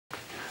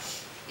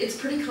It's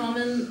pretty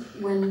common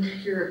when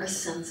you're a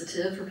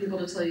sensitive for people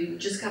to tell you, you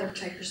just gotta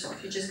protect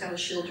yourself, you just gotta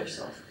shield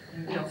yourself.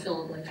 You know,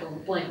 fill in the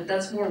blank, but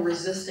that's more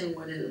resisting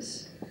what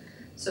is.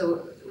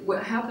 So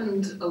what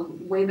happened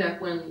way back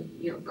when,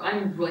 you know,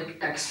 I'm like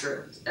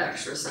extra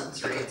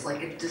sensory. It's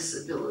like a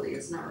disability.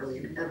 It's not really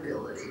an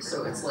ability.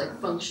 So it's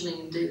like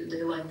functioning day to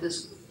day life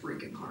is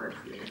freaking hard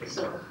for me.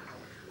 So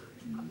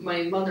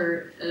my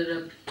mother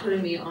ended up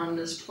putting me on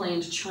this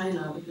plane to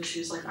China because she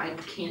was like, I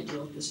can't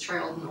deal with this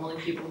child, and only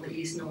people in the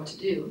East know what to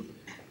do.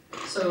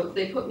 So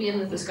they put me in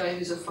with this guy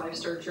who's a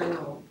 5-star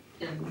general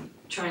in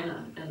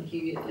China, and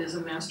he is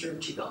a master of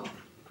Qigong.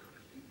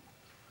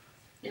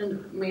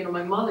 And you know,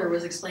 my mother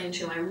was explaining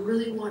to him, I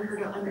really want her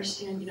to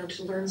understand, you know,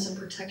 to learn some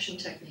protection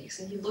techniques.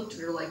 And he looked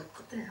at her like,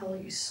 what the hell are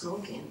you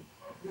smoking?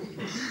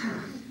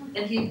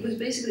 And he was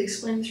basically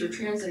explaining through a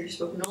translator who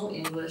spoke no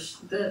English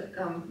that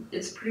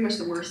it's pretty much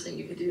the worst thing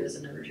you could do as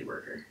an energy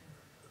worker,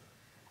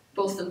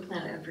 both for the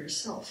planet and for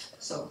yourself.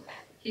 So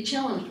he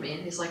challenged me,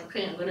 and he's like,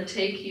 okay, I'm going to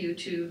take you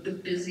to the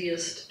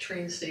busiest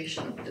train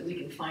station that we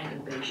can find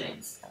in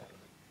Beijing.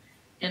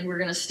 And we're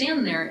going to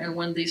stand there, and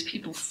when these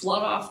people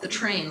flood off the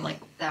train, like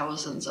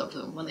thousands of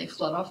them, when they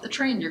flood off the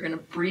train, you're going to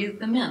breathe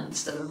them in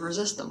instead of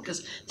resist them.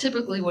 Because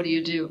typically what do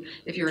you do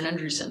if you're an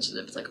energy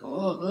sensitive? It's like,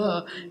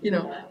 you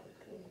know,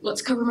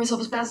 let's cover myself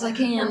as fast as I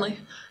can, like,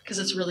 because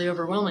it's really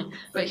overwhelming.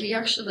 But he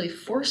actually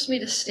forced me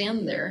to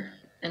stand there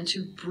and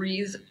to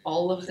breathe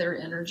all of their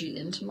energy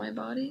into my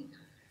body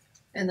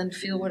and then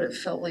feel what it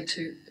felt like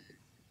to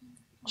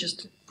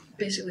just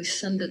basically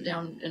send it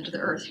down into the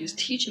earth. He was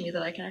teaching me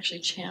that I can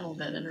actually channel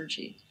that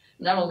energy.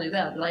 Not only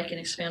that, but I can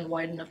expand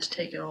wide enough to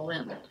take it all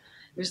in. It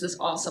was this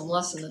awesome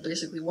lesson that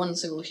basically one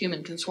single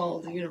human can swallow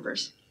the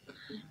universe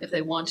if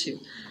they want to.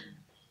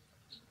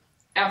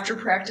 After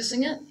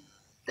practicing it,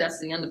 that's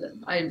the end of it.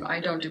 I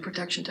don't do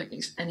protection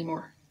techniques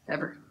anymore,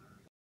 ever.